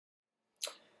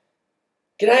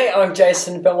G'day, I'm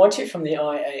Jason Belmonte from the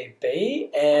IAB,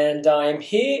 and I'm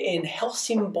here in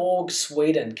Helsingborg,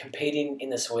 Sweden, competing in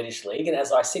the Swedish League. And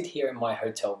as I sit here in my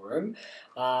hotel room,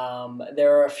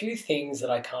 there are a few things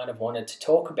that I kind of wanted to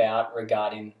talk about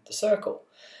regarding the Circle.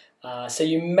 So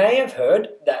you may have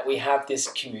heard that we have this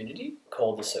community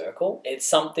called the Circle. It's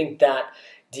something that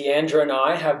Deandra and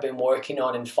I have been working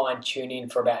on and fine-tuning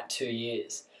for about 2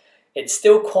 years. It's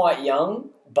still quite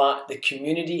young, but the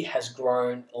community has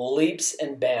grown leaps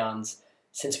and bounds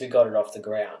since we got it off the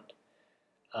ground.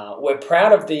 We're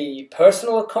proud of the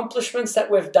personal accomplishments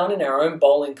that we've done in our own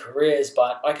bowling careers,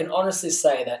 but I can honestly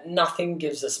say that nothing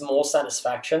gives us more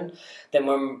satisfaction than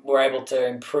when we're able to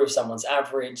improve someone's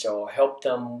average or help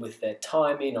them with their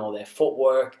timing or their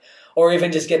footwork, or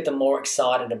even just get them more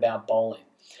excited about bowling.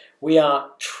 We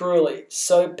are truly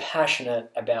so passionate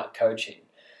about coaching.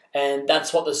 And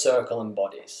that's what the Circle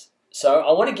embodies. So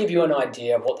I want to give you an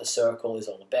idea of what the Circle is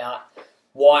all about,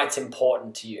 why it's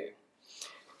important to you.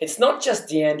 It's not just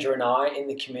Deandra and I in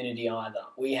the community either.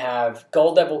 We have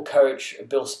Gold Level coach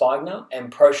Bill Spigner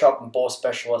and Pro Shop and ball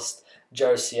specialist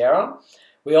Joe Sierra.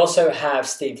 We also have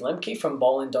Steve Lemke from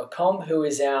bowling.com, who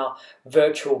is our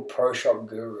virtual Pro Shop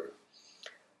guru.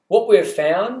 What we've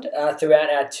found throughout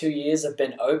our 2 years of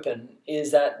being open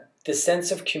is that the sense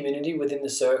of community within the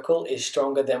Circle is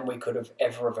stronger than we could have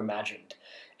ever imagined.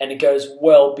 And it goes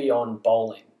well beyond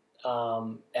bowling.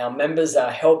 Our members are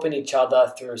helping each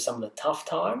other through some of the tough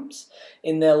times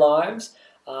in their lives.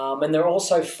 And they're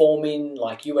also forming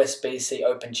like USBC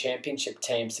Open Championship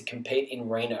teams to compete in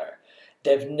Reno.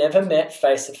 They've never met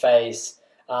face to face.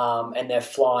 And they're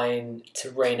flying to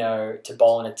Reno to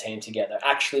bowl in a team together.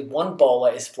 Actually, one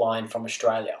bowler is flying from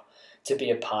Australia to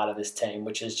be a part of this team,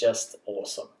 which is just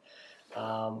awesome.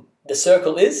 The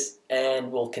Circle is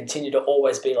and will continue to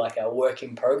always be like a work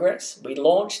in progress. We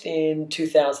launched in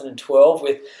 2012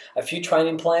 with a few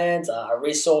training plans, a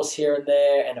resource here and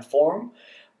there, and a forum.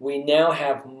 We now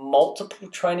have multiple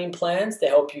training plans to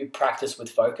help you practice with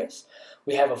focus.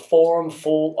 We have a forum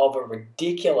full of a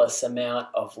ridiculous amount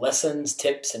of lessons,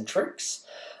 tips, and tricks.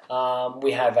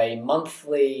 We have a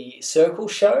monthly Circle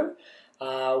show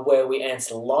where we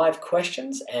answer live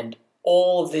questions, and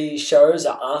all of these shows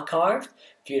are archived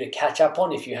for you to catch up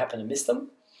on if you happen to miss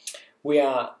them. We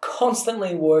are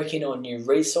constantly working on new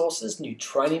resources, new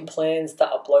training plans to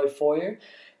upload for you,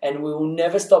 and we will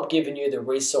never stop giving you the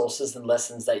resources and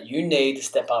lessons that you need to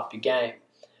step up your game.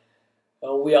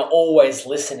 We are always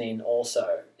listening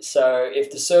also. So if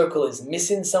the Circle is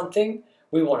missing something,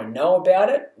 we want to know about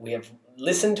it. We have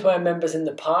listened to our members in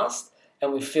the past,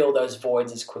 and we fill those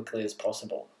voids as quickly as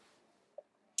possible.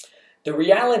 The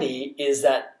reality is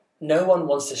that no one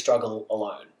wants to struggle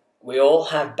alone. We all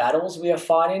have battles we are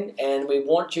fighting, and we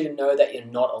want you to know that you're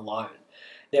not alone.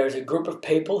 There is a group of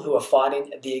people who are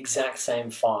fighting the exact same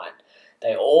fight.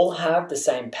 They all have the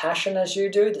same passion as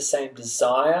you do, the same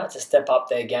desire to step up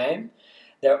their game.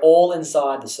 They're all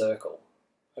inside the Circle.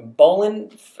 And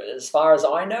bowling, as far as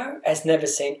I know, has never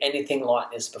seen anything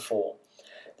like this before.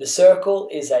 The Circle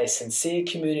is a sincere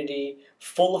community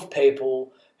full of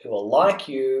people who are like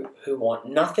you, who want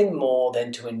nothing more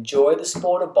than to enjoy the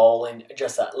sport of bowling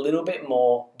just a little bit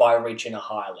more by reaching a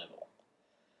higher level.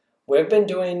 We've been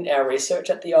doing our research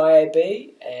at the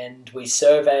IAB, and we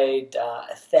surveyed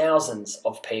thousands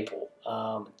of people.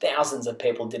 Thousands of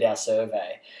people did our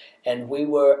survey, and we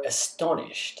were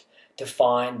astonished to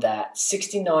find that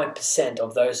 69%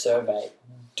 of those surveyed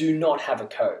do not have a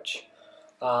coach.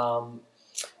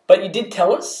 But you did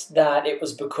tell us that it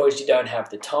was because you don't have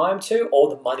the time to or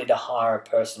the money to hire a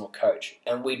personal coach,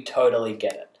 and we totally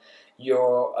get it.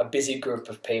 You're a busy group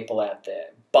of people out there,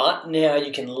 but now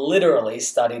you can literally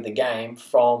study the game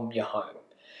from your home.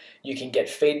 You can get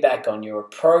feedback on your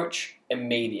approach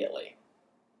immediately.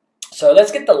 So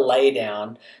let's get the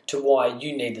laydown to why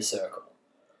you need the Circle.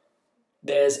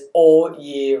 There's all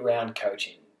year round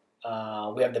coaching.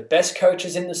 We have the best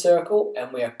coaches in the Circle,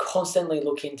 and we are constantly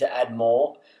looking to add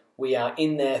more. We are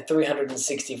in there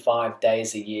 365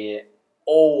 days a year,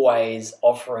 always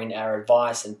offering our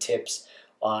advice and tips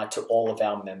to all of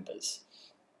our members.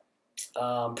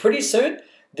 Pretty soon,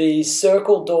 the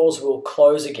Circle doors will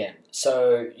close again.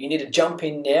 So you need to jump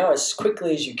in now as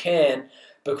quickly as you can,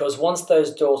 because once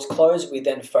those doors close, we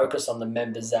then focus on the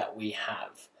members that we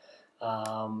have.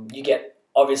 You get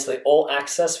obviously all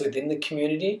access within the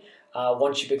community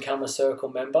once you become a Circle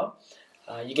member.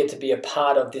 You get to be a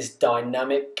part of this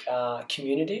dynamic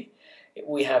community.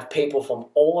 We have people from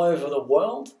all over the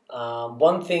world.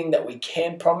 One thing that we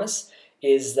can promise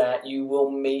is that you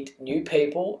will meet new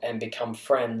people and become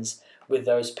friends with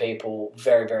those people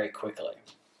very, very quickly.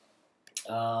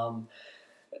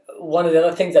 one of the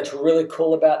other things that's really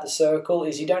cool about the circle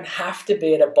is you don't have to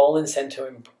be at a bowling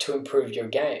centre to improve your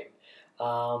game.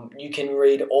 You can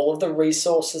read all of the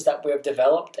resources that we've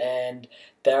developed, and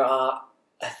there are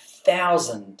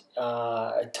 1,000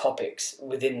 topics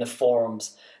within the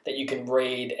forums that you can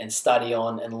read and study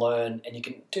on and learn, and you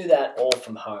can do that all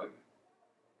from home.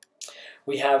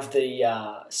 We have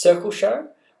the Circle Show,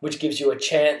 which gives you a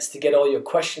chance to get all your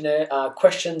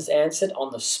questions answered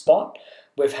on the spot.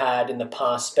 We've had in the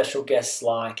past special guests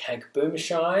like Hank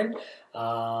Boomershine,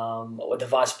 or the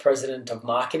Vice President of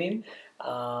Marketing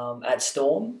at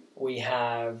Storm. We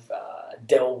have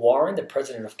Del Warren, the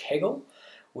President of Kegel.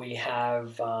 We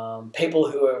have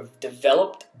people who have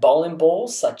developed bowling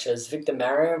balls, such as Victor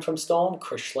Marion from Storm,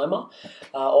 Chris Schlemmer,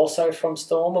 also from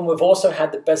Storm. And we've also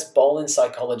had the best bowling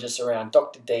psychologists around,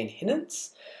 Dr. Dean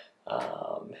Hinnants.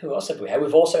 Who else have we had?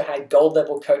 We've also had gold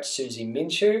level coach Susie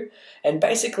Minshew. And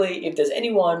basically, if there's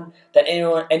anyone that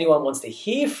anyone wants to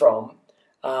hear from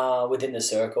within the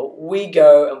circle, we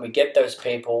go and we get those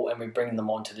people and we bring them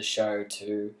onto the show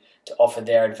to offer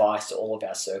their advice to all of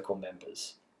our circle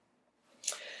members.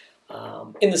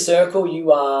 In the circle,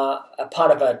 you are a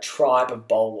part of a tribe of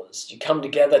bowlers. You come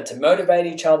together to motivate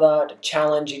each other, to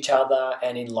challenge each other,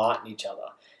 and enlighten each other.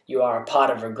 You are a part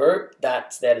of a group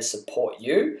that's there to support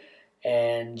you,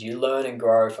 and you learn and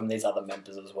grow from these other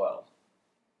members as well.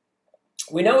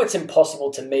 We know it's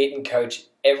impossible to meet and coach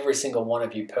every single one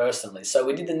of you personally, so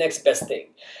we did the next best thing,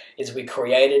 is we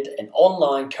created an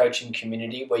online coaching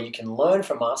community where you can learn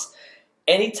from us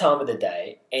any time of the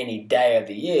day, any day of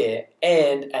the year,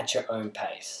 and at your own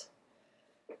pace.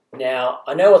 Now,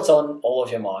 I know what's on all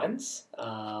of your minds,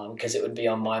 because it would be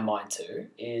on my mind too,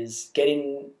 is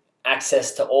getting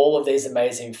access to all of these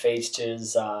amazing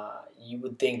features you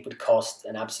would think would cost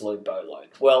an absolute boatload.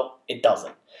 Well, it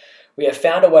doesn't. We have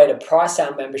found a way to price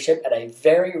our membership at a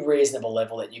very reasonable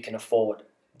level that you can afford,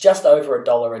 just over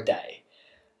 $1 a day.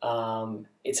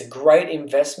 It's a great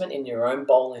investment in your own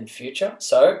bowling future.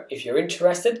 So if you're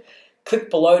interested, click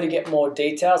below to get more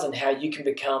details on how you can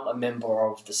become a member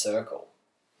of the Circle.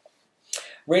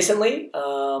 Recently,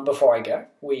 before I go,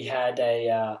 we had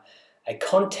a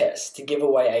contest to give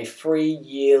away a free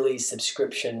yearly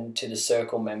subscription to the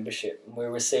Circle membership. We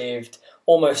received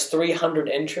almost 300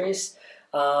 entries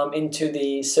into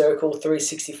the Circle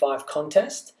 365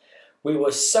 contest. We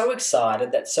were so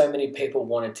excited that so many people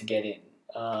wanted to get in.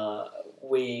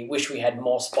 We wish we had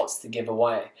more spots to give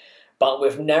away, but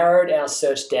we've narrowed our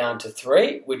search down to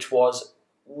 3, which was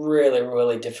really,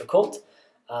 really difficult.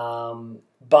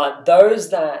 But those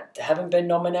that haven't been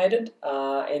nominated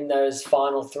in those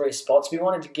final 3 spots, we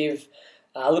wanted to give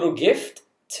a little gift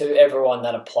to everyone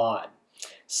that applied.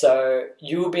 So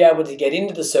you will be able to get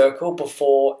into the Circle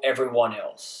before everyone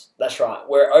else. That's right.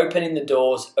 We're opening the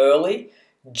doors early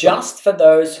just for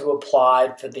those who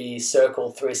applied for the Circle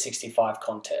 365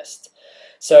 contest.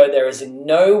 So there is in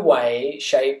no way,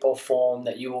 shape or form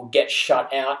that you will get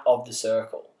shut out of the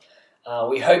Circle.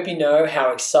 We hope you know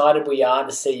how excited we are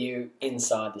to see you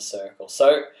inside the Circle.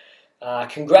 So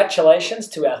congratulations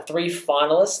to our 3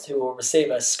 finalists who will receive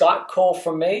a Skype call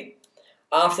from me.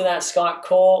 After that Skype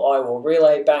call, I will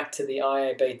relay back to the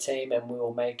IAB team and we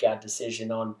will make our decision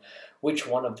on which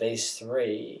one of these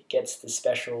 3 gets the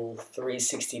special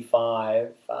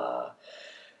 365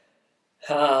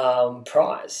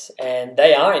 prize. And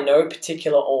they are, in no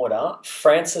particular order,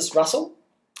 Francis Russell,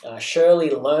 Shirley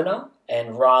Lerner,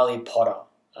 and Riley Potter.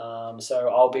 So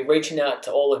I'll be reaching out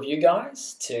to all of you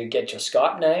guys to get your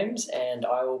Skype names, and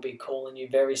I will be calling you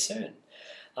very soon.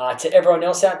 To everyone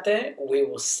else out there, we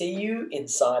will see you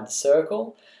inside the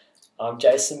Circle. I'm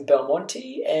Jason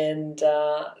Belmonte, and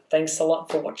thanks a lot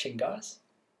for watching, guys.